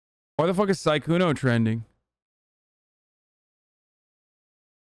Why the fuck is Sykkuno trending?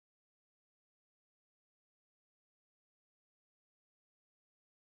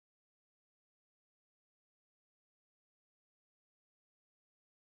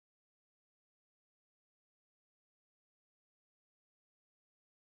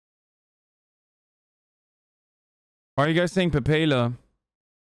 Why are you guys saying Papela?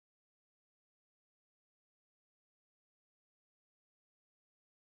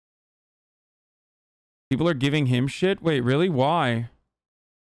 People are giving him shit? Wait, really? Why?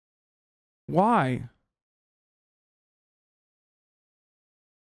 Why?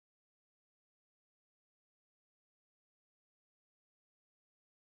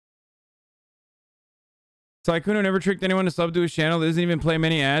 Sykkuno never tricked anyone to sub to his channel. Doesn't even play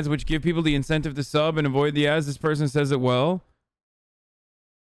many ads, which give people the incentive to sub and avoid the ads. This person says it well.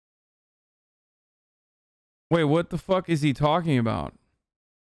 Wait, what the fuck is he talking about?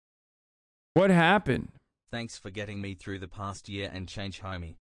 What happened? Thanks for getting me through the past year and change,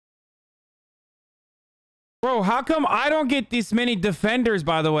 homie. Bro, how come I don't get this many defenders,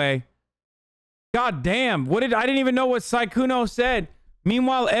 by the way? God damn. I didn't even know what Sykkuno said.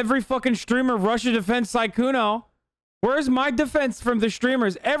 Meanwhile, every fucking streamer rushes to defend Sykkuno. Where's my defense from the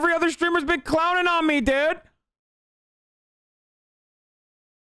streamers? Every other streamer's been clowning on me, dude.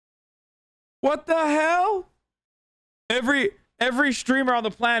 What the hell? Every streamer on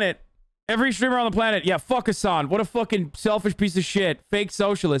the planet. Every streamer on the planet. Yeah, fuck Hasan. What a fucking selfish piece of shit. Fake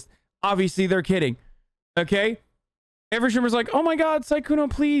socialist. Obviously, they're kidding. Okay? Every streamer's like, oh my god, Sykkuno,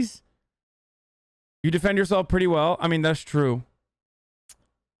 please. You defend yourself pretty well. I mean, that's true.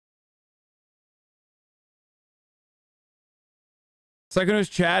 Sykkuno's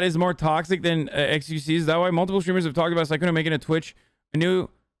chat is more toxic than XQC. Is that why multiple streamers have talked about Sykkuno making Twitch a new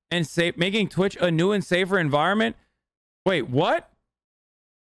and safer environment? Wait, what?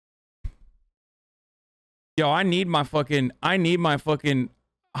 Yo, I need my fucking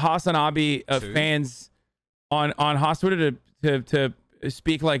HasanAbi fans on Haas Twitter to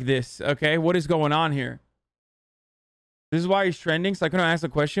speak like this. Okay, what is going on here? This is why he's trending. Sykkuno asked a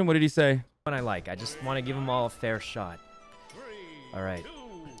question. What did he say? When I just want to give them all a fair shot. All right.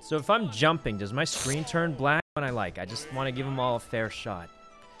 So if I'm jumping, does my screen turn black? When I just want to give them all a fair shot.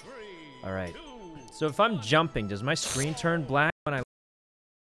 All right. So if I'm jumping, does my screen turn black? When I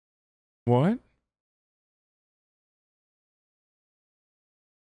What?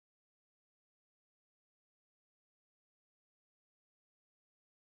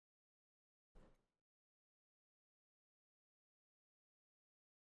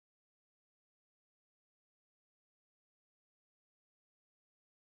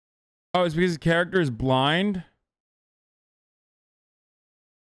 Oh, it's because his character is blind?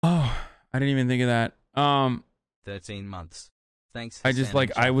 Oh, I didn't even think of that. 13 months. Thanks. I just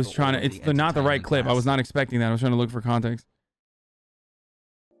like, I was trying to, it's not the right clip. I was not expecting that. I was trying to look for context.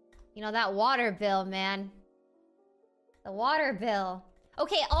 You know, that water bill, man. The water bill.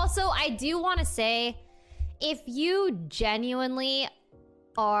 Okay, also, I do want to say, if you genuinely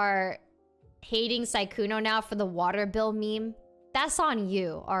are hating Sykkuno now for the water bill meme, that's on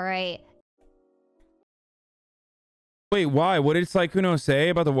you, all right? Wait, why? What did Sykkuno say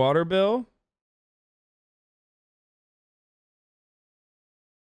about the water bill?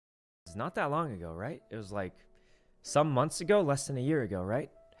 It's not that long ago, right? It was like some months ago, less than a year ago, right?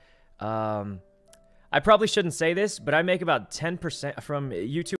 I probably shouldn't say this, but I make about 10% from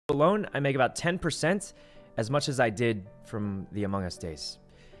YouTube alone. I make about 10% as much as I did from the Among Us days.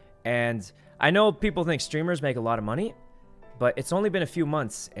 And I know people think streamers make a lot of money, but it's only been a few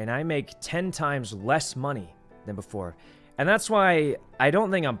months and I make 10 times less money than before. And that's why I don't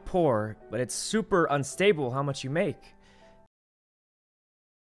think I'm poor, but it's super unstable how much you make.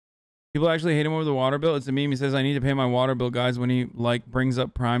 People actually hate him over the water bill. It's a meme. He says, I need to pay my water bill, guys, when he like brings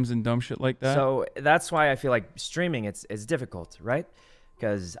up primes and dumb shit like that. So that's why I feel like streaming, it's difficult, right?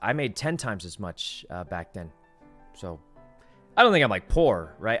 Because I made 10 times as much back then. So I don't think I'm like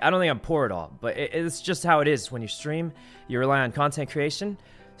poor, right? I don't think I'm poor at all, but it's just how it is when you stream. You rely on content creation.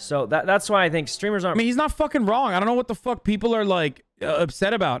 So that's why I think streamers aren't... I mean, he's not fucking wrong. I don't know what the fuck people are like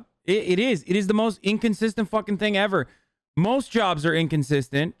upset about. It is the most inconsistent fucking thing ever. Most jobs are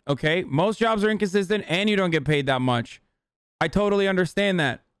inconsistent, okay? Most jobs are inconsistent and you don't get paid that much. I totally understand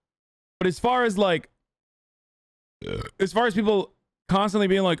that. But as far as like... As far as people constantly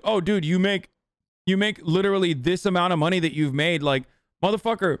being like, oh, dude, you make literally this amount of money that you've made. Like,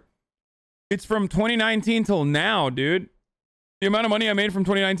 motherfucker, it's from 2019 till now, dude. The amount of money I made from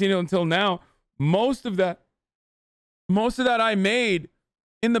 2019 until now, most of that I made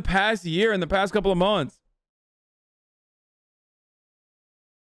in the past year, in the past couple of months.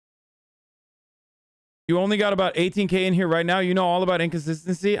 You only got about 18K in here right now. You know all about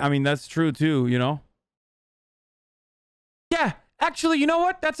inconsistency. I mean, that's true too, you know? Yeah, actually, you know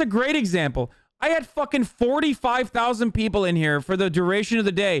what? That's a great example. I had fucking 45,000 people in here for the duration of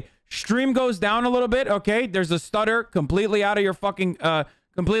the day. Stream goes down a little bit. Okay, there's a stutter completely out of your fucking,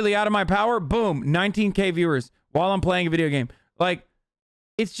 completely out of my power. Boom, 19K viewers while I'm playing a video game. Like,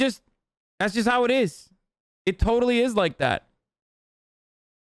 it's just, that's just how it is. It totally is like that.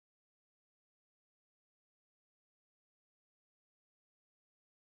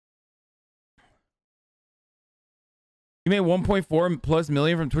 You made 1.4 plus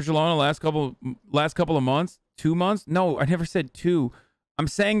million from Twitch alone in the last couple of months? 2 months? No, I never said 2. I'm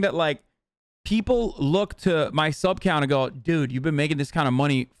saying that, like, people look to my sub count and go, dude, you've been making this kind of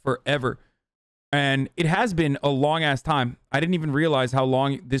money forever. And it has been a long ass time. I didn't even realize how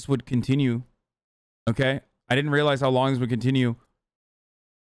long this would continue. Okay? I didn't realize how long this would continue.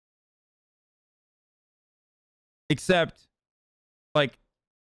 Except, like,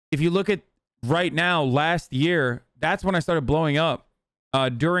 if you look at right now, last year, that's when I started blowing up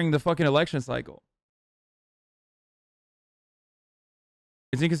during the fucking election cycle.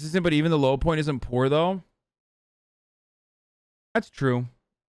 It's inconsistent, but even the low point isn't poor, though. That's true.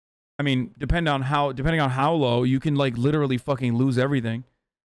 I mean, depending on how low, you can, like, literally fucking lose everything.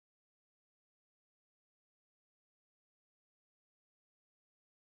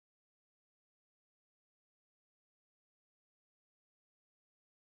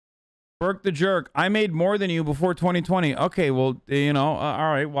 Burke the jerk. I made more than you before 2020. Okay, well, you know,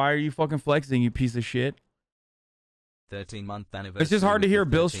 all right. Why are you fucking flexing, you piece of shit? 13-month anniversary. It's just hard to hear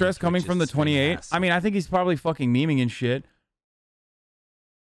Bill Stress coming from the 28. I mean, I think he's probably fucking memeing and shit.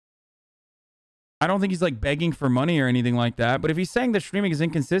 I don't think he's like begging for money or anything like that. But if he's saying that streaming is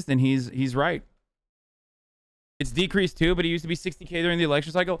inconsistent, he's right. It's decreased too, but it used to be 60K during the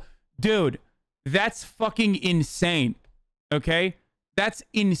election cycle. Dude, that's fucking insane. Okay? That's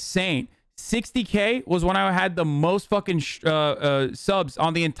insane. 60K was when I had the most fucking subs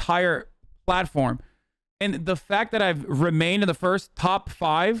on the entire platform. And the fact that I've remained in the first top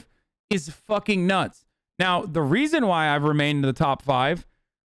 5 is fucking nuts. Now, the reason why I've remained in the top 5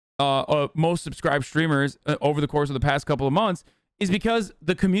 most subscribed streamers over the course of the past couple of months is because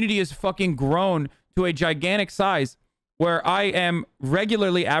the community has fucking grown to a gigantic size where I am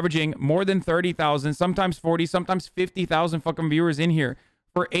regularly averaging more than 30,000, sometimes 40, sometimes 50,000 fucking viewers in here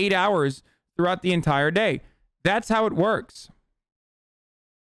for 8 hours throughout the entire day. That's how it works.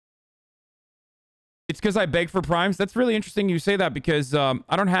 It's because I beg for primes. That's really interesting you say that because I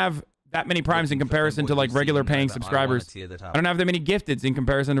don't have that many primes in comparison to like regular paying subscribers. I don't have that many gifteds in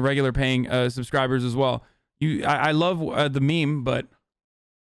comparison to regular paying subscribers as well. I love the meme, but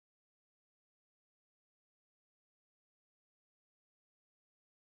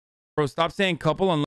bro, stop saying couple unless